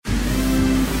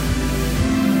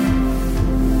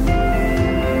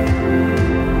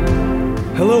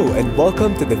and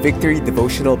welcome to the Victory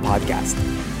Devotional Podcast.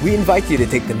 We invite you to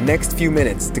take the next few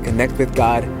minutes to connect with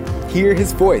God, hear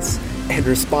His voice, and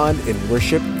respond in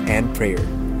worship and prayer.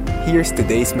 Here's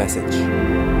today's message.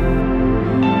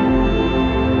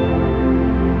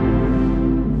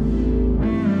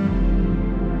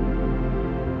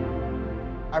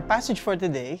 Our passage for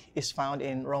today is found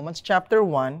in Romans chapter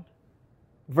 1,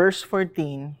 verse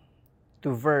 14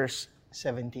 to verse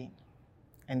 17.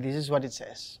 And this is what it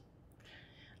says.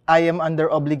 I am under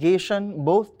obligation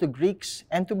both to Greeks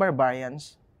and to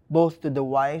barbarians, both to the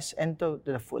wise and to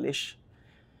the foolish.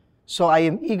 So I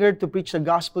am eager to preach the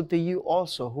gospel to you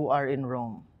also who are in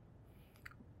Rome.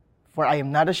 For I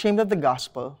am not ashamed of the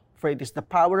gospel, for it is the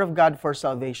power of God for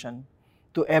salvation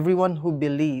to everyone who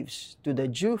believes, to the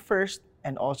Jew first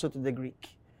and also to the Greek.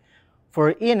 For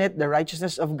in it the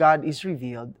righteousness of God is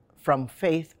revealed from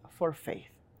faith for faith.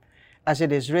 As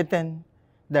it is written,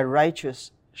 the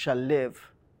righteous shall live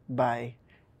by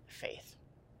faith.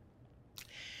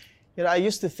 I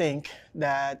used to think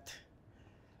that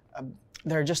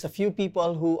there are just a few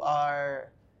people who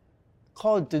are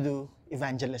called to do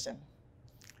evangelism.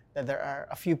 That there are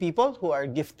a few people who are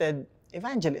gifted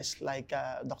evangelists like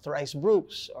Dr. Ice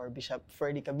Brooks or Bishop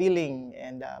Ferdy Kabiling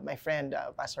and my friend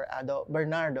Pastor Ado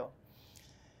Bernardo.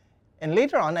 And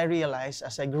later on, I realized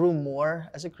as I grew more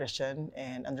as a Christian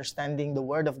and understanding the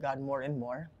Word of God more and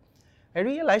more, I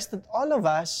realized that all of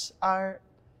us are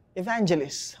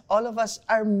evangelists. All of us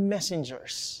are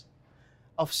messengers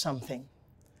of something.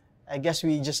 I guess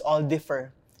we just all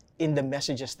differ in the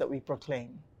messages that we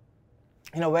proclaim.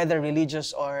 Whether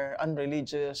religious or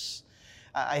unreligious,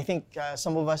 I think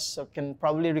some of us can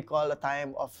probably recall a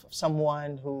time of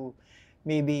someone who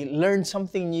maybe learned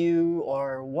something new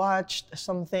or watched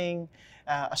something,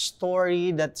 a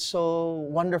story that's so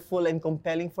wonderful and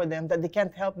compelling for them that they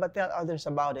can't help but tell others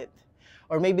about it.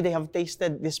 Or maybe they have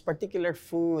tasted this particular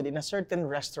food in a certain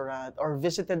restaurant or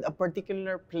visited a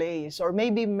particular place or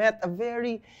maybe met a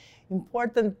very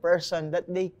important person that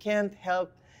they can't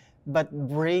help but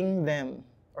bring them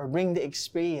or bring the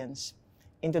experience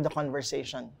into the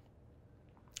conversation.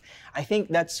 I think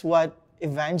that's what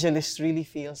evangelist really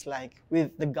feels like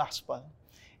with the gospel.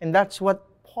 And that's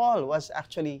what Paul was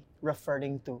actually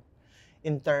referring to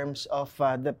in terms of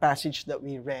the passage that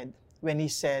we read when he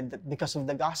said that because of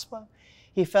the gospel,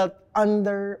 he felt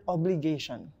under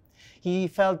obligation. He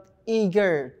felt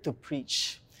eager to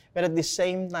preach, but at the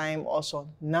same time also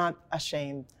not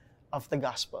ashamed of the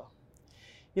gospel.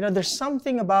 There's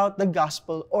something about the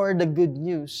gospel or the good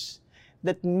news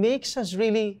that makes us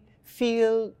really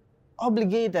feel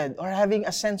obligated or having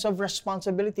a sense of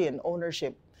responsibility and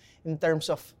ownership in terms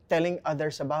of telling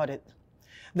others about it.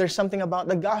 There's something about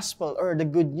the gospel or the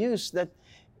good news that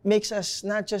makes us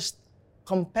not just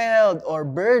compelled or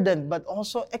burdened, but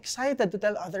also excited to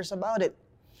tell others about it.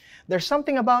 There's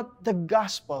something about the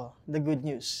gospel, the good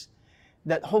news,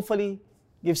 that hopefully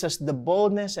gives us the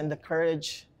boldness and the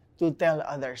courage to tell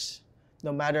others,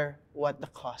 no matter what the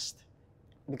cost,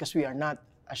 because we are not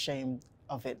ashamed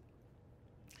of it.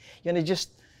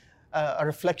 Just a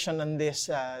reflection on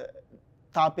this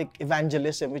topic,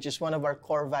 evangelism, which is one of our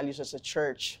core values as a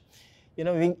church.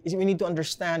 We need to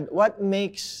understand what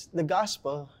makes the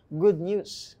gospel good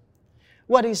news.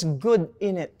 What is good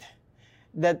in it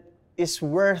that is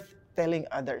worth telling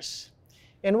others?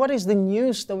 And what is the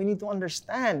news that we need to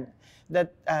understand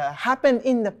that happened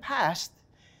in the past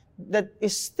that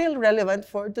is still relevant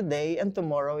for today and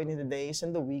tomorrow and in the days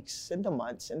and the weeks and the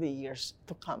months and the years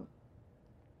to come?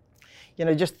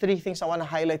 Just three things I want to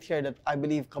highlight here that I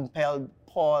believe compelled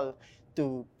Paul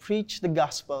to preach the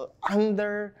gospel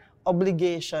under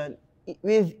obligation,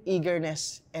 with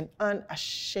eagerness, and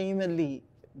unashamedly,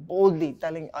 boldly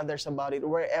telling others about it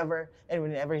wherever and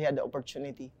whenever he had the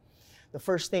opportunity. The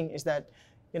first thing is that,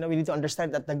 we need to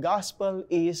understand that the gospel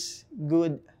is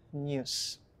good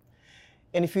news.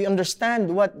 And if we understand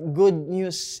what good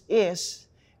news is,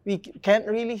 we can't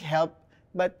really help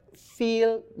but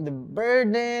feel the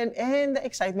burden and the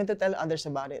excitement to tell others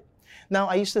about it. Now,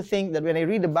 I used to think that when I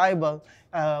read the Bible,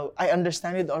 I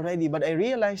understand it already, but I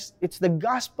realized it's the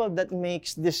gospel that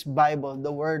makes this Bible,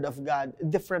 the Word of God,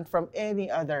 different from any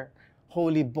other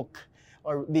holy book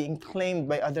or being claimed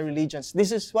by other religions.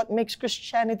 This is what makes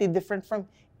Christianity different from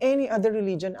any other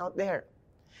religion out there.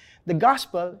 The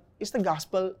gospel is the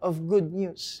gospel of good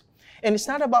news. And it's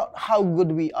not about how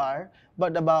good we are,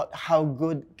 but about how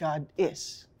good God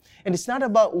is. And it's not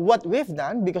about what we've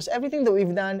done, because everything that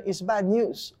we've done is bad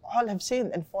news. All have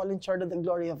sinned and fallen short of the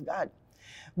glory of God.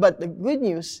 But the good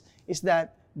news is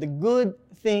that the good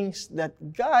things that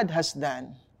God has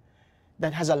done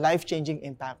that has a life-changing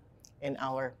impact in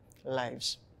our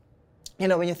lives.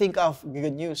 When you think of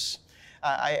good news,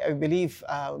 I believe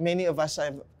many of us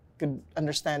could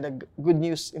understand the good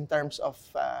news in terms of,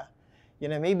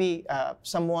 maybe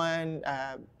someone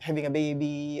having a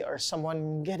baby or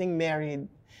someone getting married.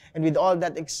 And with all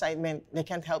that excitement, they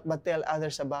can't help but tell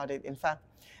others about it. In fact,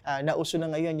 nauso na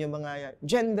ngayon yung mga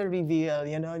gender reveal,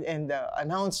 and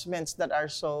announcements that are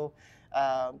so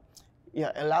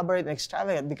elaborate and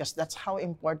extravagant because that's how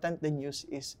important the news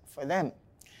is for them.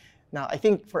 Now, I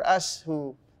think for us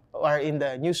who are in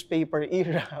the newspaper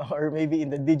era or maybe in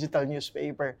the digital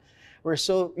newspaper, we're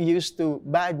so used to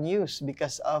bad news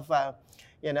because of,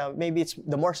 maybe it's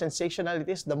the more sensational it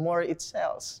is, the more it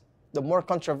sells. The more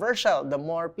controversial, the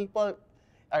more people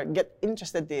get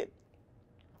interested in it.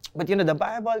 But the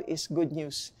Bible is good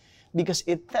news because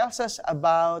it tells us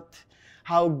about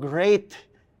how great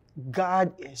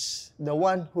God is, the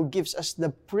one who gives us the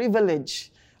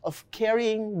privilege of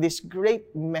carrying this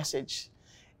great message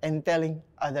and telling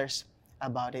others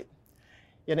about it.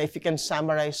 If you can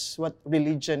summarize what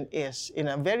religion is in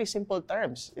a very simple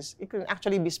terms, it can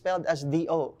actually be spelled as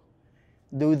D-O.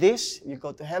 Do this, you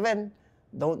go to heaven.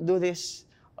 Don't do this,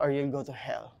 or you'll go to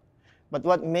hell. But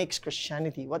what makes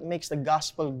Christianity, what makes the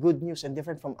gospel good news and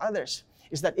different from others,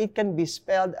 is that it can be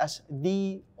spelled as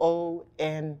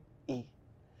D-O-N-E.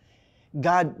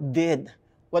 God did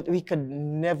what we could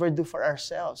never do for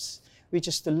ourselves, which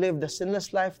is to live the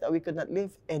sinless life that we could not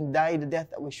live and die the death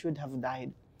that we should have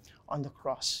died on the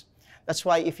cross. That's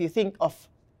why if you think of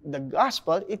the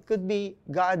gospel, it could be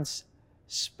God's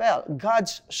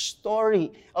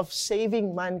story of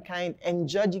saving mankind and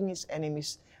judging his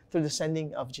enemies through the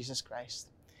sending of Jesus Christ.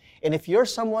 And if you're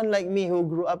someone like me who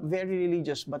grew up very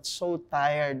religious but so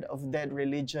tired of dead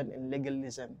religion and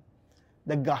legalism,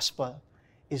 the gospel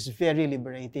is very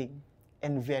liberating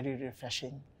and very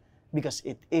refreshing because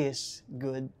it is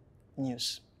good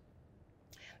news.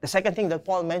 The second thing that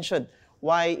Paul mentioned,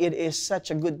 why it is such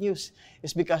a good news,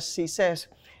 is because he says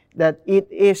that it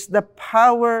is the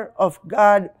power of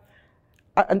God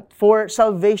for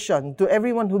salvation to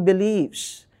everyone who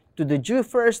believes, to the Jew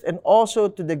first and also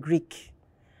to the Greek.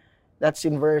 That's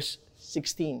in verse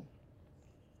 16.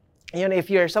 If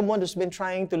you're someone who's been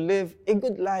trying to live a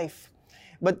good life,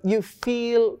 but you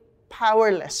feel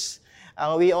powerless,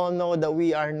 we all know that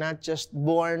we are not just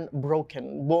born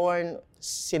broken, born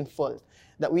sinful,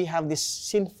 that we have this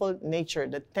sinful nature.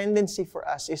 The tendency for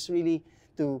us is really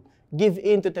to give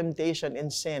in to temptation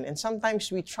and sin. And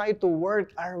sometimes we try to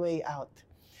work our way out.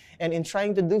 And in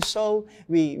trying to do so,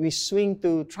 we swing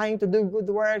to trying to do good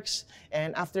works.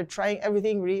 And after trying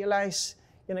everything, realize,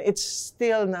 it's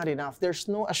still not enough. There's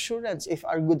no assurance if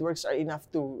our good works are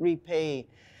enough to repay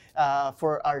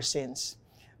for our sins.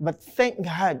 But thank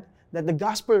God that the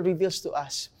gospel reveals to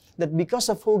us that because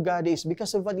of who God is,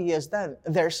 because of what He has done,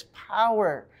 there's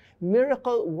power,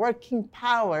 miracle working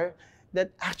power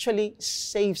that actually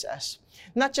saves us.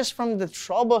 Not just from the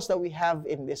troubles that we have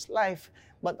in this life,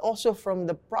 but also from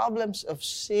the problems of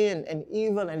sin and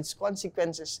evil and its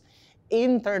consequences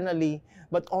internally,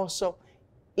 but also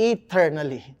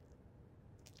eternally.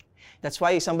 That's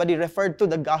why somebody referred to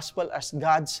the gospel as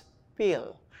God's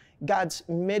pill, God's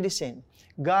medicine,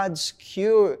 God's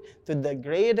cure to the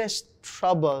greatest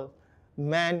trouble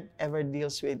man ever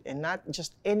deals with. And not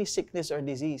just any sickness or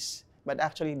disease, but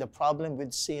actually the problem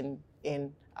with sin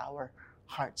in our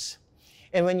hearts.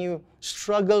 And when you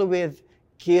struggle with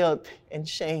guilt and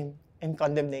shame and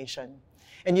condemnation,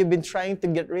 and you've been trying to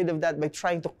get rid of that by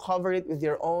trying to cover it with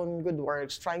your own good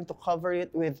works, trying to cover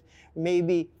it with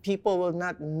maybe people will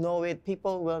not know it,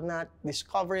 people will not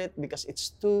discover it because it's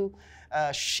too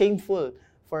shameful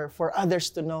for others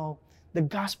to know. The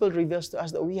gospel reveals to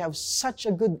us that we have such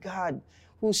a good God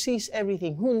who sees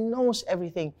everything, who knows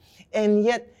everything, and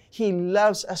yet He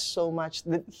loves us so much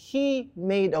that He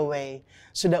made a way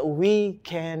so that we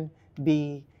can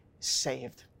be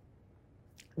saved.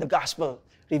 The gospel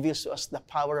reveals to us the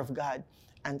power of God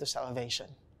unto salvation.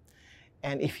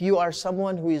 And if you are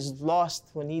someone who is lost,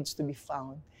 who needs to be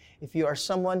found, if you are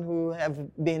someone who have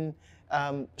been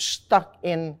stuck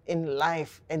in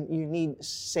life and you need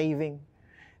saving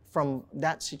from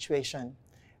that situation,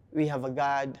 we have a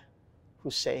God who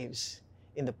saves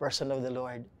in the person of the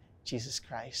Lord Jesus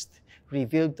Christ,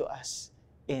 revealed to us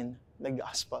in the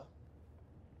gospel.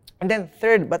 And then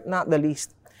third, but not the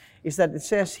least, is that it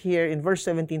says here in verse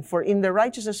 17, "For in the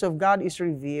righteousness of God is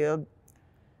revealed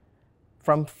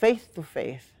from faith to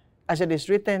faith, as it is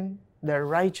written, the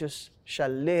righteous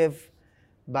shall live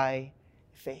by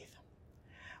faith."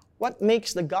 What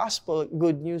makes the gospel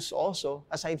good news also,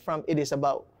 aside from it is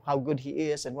about how good He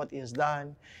is and what He has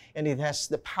done, and it has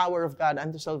the power of God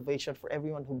unto salvation for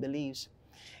everyone who believes,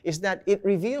 is that it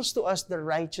reveals to us the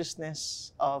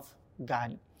righteousness of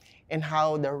God and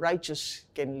how the righteous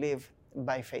can live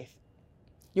by faith.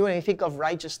 When you think of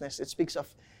righteousness, it speaks of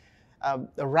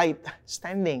the right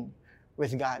standing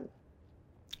with God.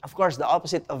 Of course, the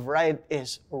opposite of right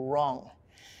is wrong.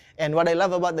 And what I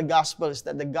love about the gospel is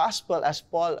that the gospel, as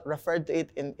Paul referred to it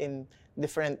in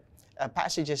different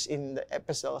passages in the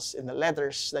epistles, in the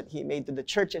letters that he made to the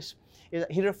churches,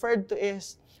 he referred to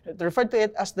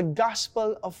it as the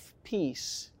gospel of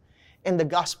peace and the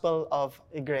gospel of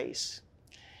grace.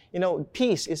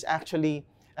 Peace is actually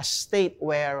a state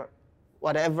where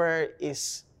whatever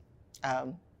is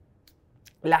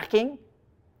lacking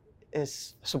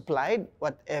is supplied,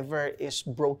 whatever is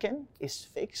broken is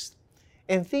fixed.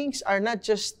 And things are not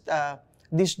just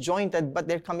disjointed, but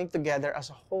they're coming together as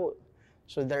a whole.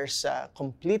 So there's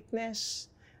completeness,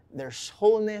 there's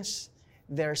wholeness,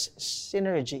 there's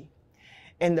synergy.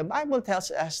 And the Bible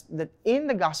tells us that in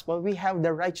the gospel, we have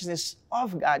the righteousness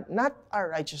of God, not our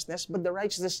righteousness, but the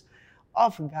righteousness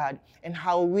of God, and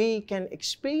how we can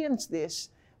experience this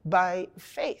by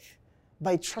faith,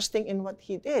 by trusting in what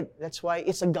He did. That's why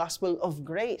it's a gospel of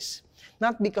grace.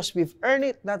 Not because we've earned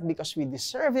it, not because we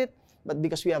deserve it, but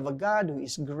because we have a God who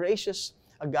is gracious,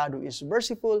 a God who is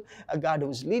merciful, a God who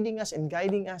is leading us and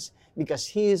guiding us, because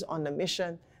He is on a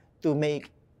mission to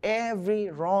make every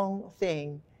wrong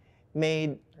thing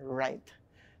made right.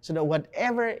 So that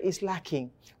whatever is lacking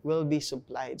will be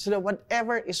supplied. So that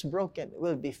whatever is broken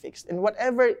will be fixed. And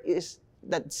whatever is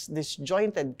that's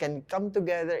disjointed can come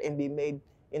together and be made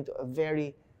into a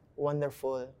very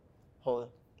wonderful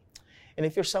whole. And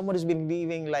if you're someone who's been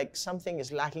living like something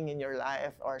is lacking in your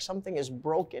life, or something is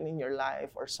broken in your life,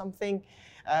 or something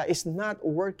is not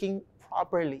working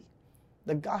properly,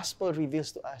 the gospel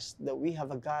reveals to us that we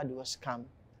have a God who has come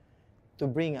to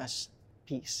bring us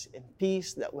peace, and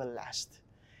peace that will last.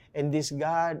 And this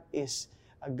God is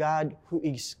a God who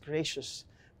is gracious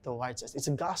towards us. It's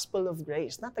a gospel of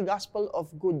grace, not a gospel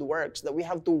of good works that we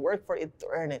have to work for it to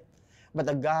earn it, but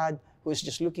a God who is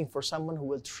just looking for someone who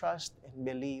will trust and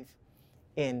believe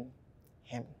in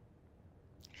Him.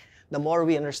 The more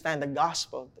we understand the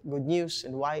gospel, the good news,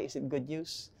 and why is it good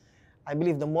news, I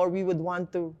believe the more we would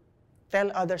want to tell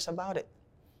others about it.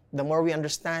 The more we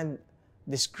understand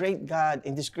this great God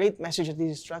and this great message that He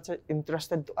is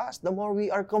entrusted to us, the more we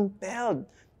are compelled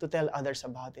to tell others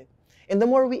about it. And the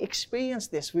more we experience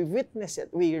this, we witness it,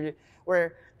 we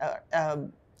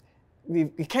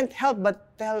can't help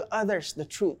but tell others the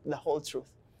truth, the whole truth,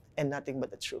 and nothing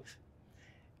but the truth.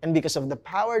 And because of the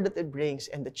power that it brings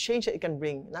and the change that it can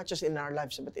bring, not just in our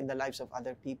lives, but in the lives of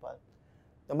other people,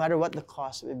 no matter what the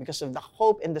cost, because of the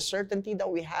hope and the certainty that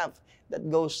we have that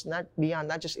goes not beyond,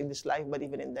 not just in this life, but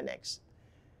even in the next,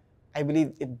 I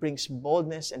believe it brings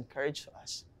boldness and courage to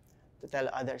us to tell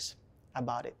others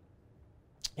about it.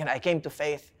 And I came to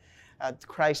faith to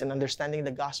Christ and understanding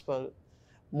the gospel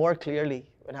more clearly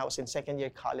when I was in second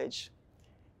year college.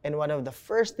 And one of the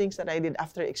first things that I did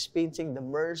after experiencing the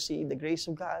mercy, the grace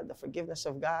of God, the forgiveness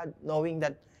of God, knowing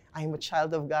that I am a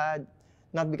child of God,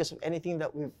 not because of anything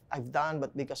that I've done,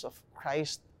 but because of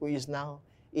Christ who is now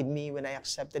in me when I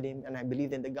accepted Him and I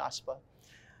believed in the gospel.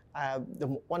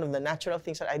 One of the natural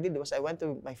things that I did was I went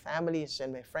to my families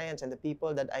and my friends and the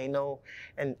people that I know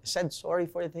and said sorry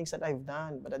for the things that I've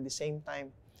done, but at the same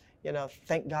time,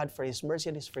 thank God for His mercy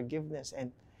and His forgiveness,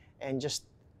 and just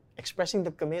expressing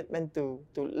the commitment to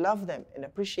love them and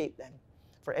appreciate them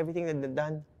for everything that they've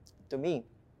done to me.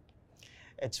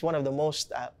 It's one of the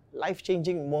most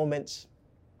life-changing moments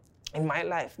in my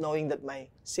life, knowing that my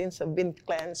sins have been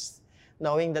cleansed,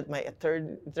 knowing that my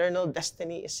eternal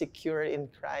destiny is secure in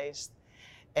Christ,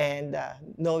 and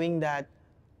knowing that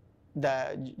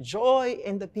the joy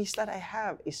and the peace that I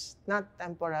have is not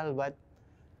temporal but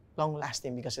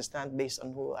long-lasting, because it's not based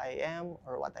on who I am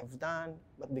or what I've done,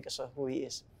 but because of who He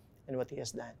is and what He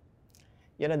has done.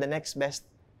 The next best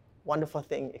wonderful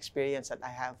experience that I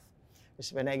have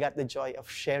is when I got the joy of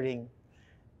sharing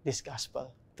this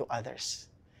gospel to others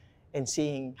and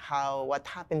seeing how what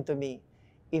happened to me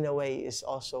in a way is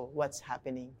also what's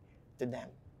happening to them.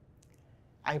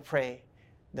 I pray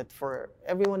that for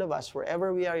every one of us,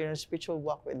 wherever we are in a spiritual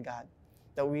walk with God,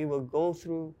 that we will go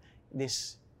through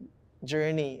this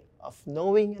journey of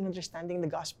knowing and understanding the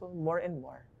gospel more and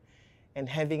more, and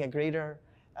having a greater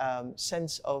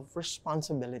sense of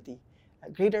responsibility, a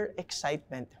greater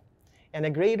excitement, and a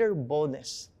greater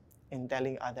boldness in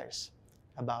telling others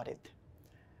about it.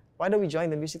 Why don't we join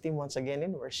the music team once again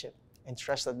in worship and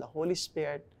trust that the Holy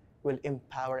Spirit will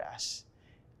empower us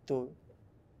to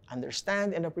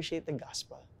understand and appreciate the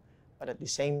gospel, but at the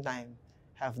same time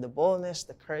have the boldness,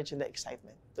 the courage, and the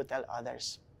excitement to tell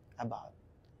others about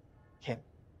Him.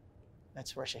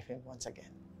 Let's worship Him once again.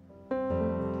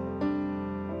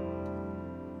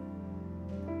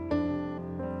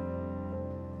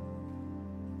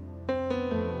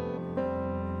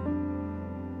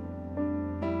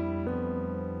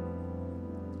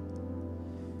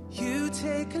 You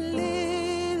take a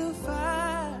little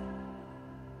fire,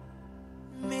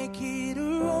 make it a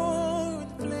roaring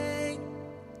flame.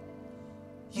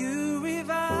 You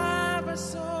revive our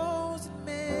souls and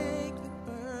make them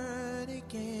burn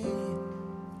again.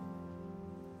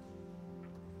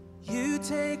 You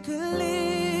take a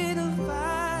little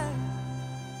fire,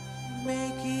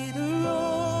 make it a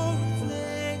roaring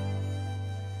flame.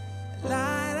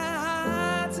 Light our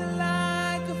hearts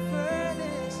like a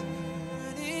furnace,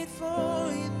 burn it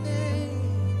for your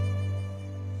name.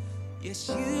 Yes,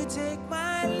 you take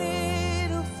my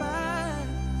little fire,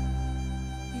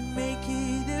 you make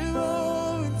it a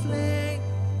roaring flame.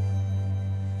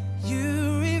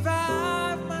 You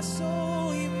revive my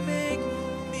soul, you make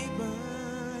me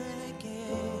burn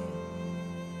again.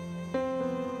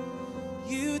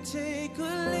 You take a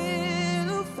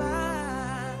little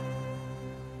fire,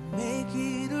 make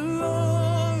it a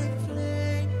roaring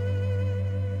flame.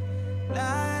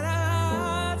 Light our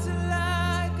hearts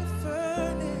like a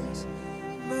furnace,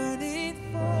 burn it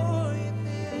for your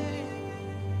name.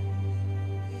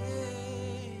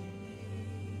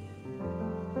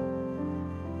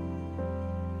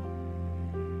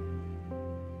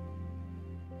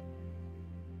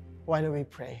 Why don't we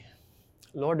pray?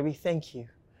 Lord, we thank you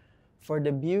for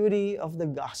the beauty of the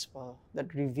gospel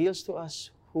that reveals to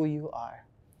us who you are,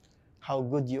 how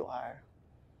good you are,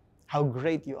 how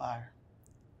great you are,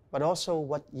 but also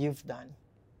what you've done.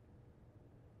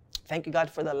 Thank you, God,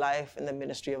 for the life and the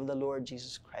ministry of the Lord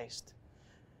Jesus Christ.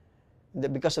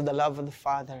 That because of the love of the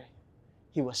Father,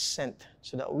 He was sent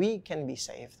so that we can be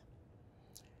saved.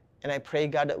 And I pray,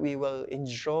 God, that we will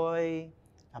enjoy,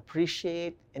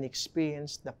 appreciate, and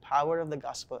experience the power of the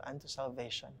gospel unto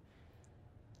salvation.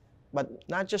 But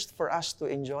not just for us to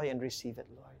enjoy and receive it,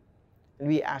 Lord. And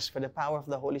we ask for the power of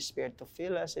the Holy Spirit to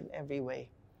fill us in every way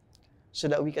so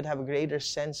that we could have a greater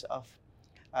sense of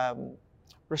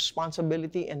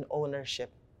responsibility and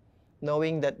ownership,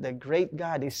 knowing that the great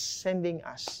God is sending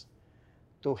us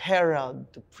to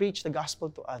herald, to preach the gospel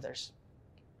to others.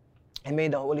 And may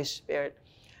the Holy Spirit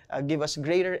give us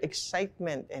greater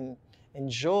excitement and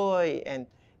joy and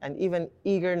even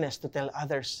eagerness to tell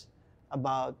others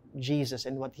about Jesus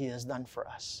and what He has done for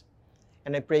us.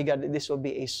 And I pray, God, that this will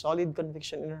be a solid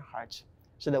conviction in our hearts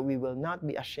so that we will not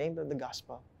be ashamed of the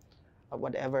gospel of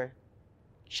whatever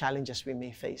challenges we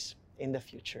may face in the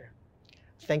future.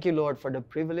 Thank you, Lord, for the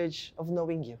privilege of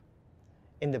knowing you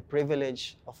and the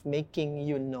privilege of making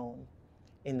you known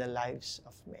in the lives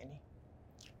of many.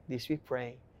 This we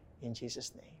pray in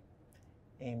Jesus' name.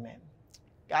 Amen.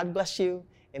 God bless you,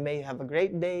 and may you have a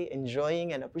great day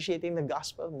enjoying and appreciating the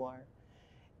gospel more,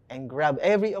 and grab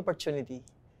every opportunity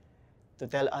to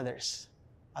tell others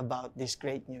about this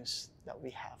great news that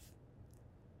we have.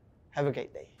 Have a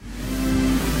great day.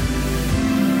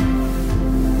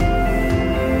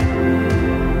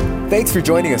 Thanks for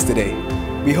joining us today.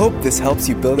 We hope this helps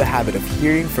you build a habit of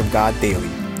hearing from God daily.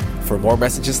 For more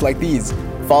messages like these,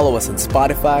 follow us on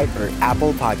Spotify or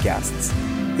Apple Podcasts.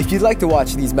 If you'd like to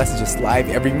watch these messages live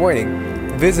every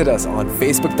morning, visit us on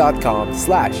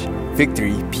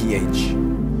facebook.com/victoryph.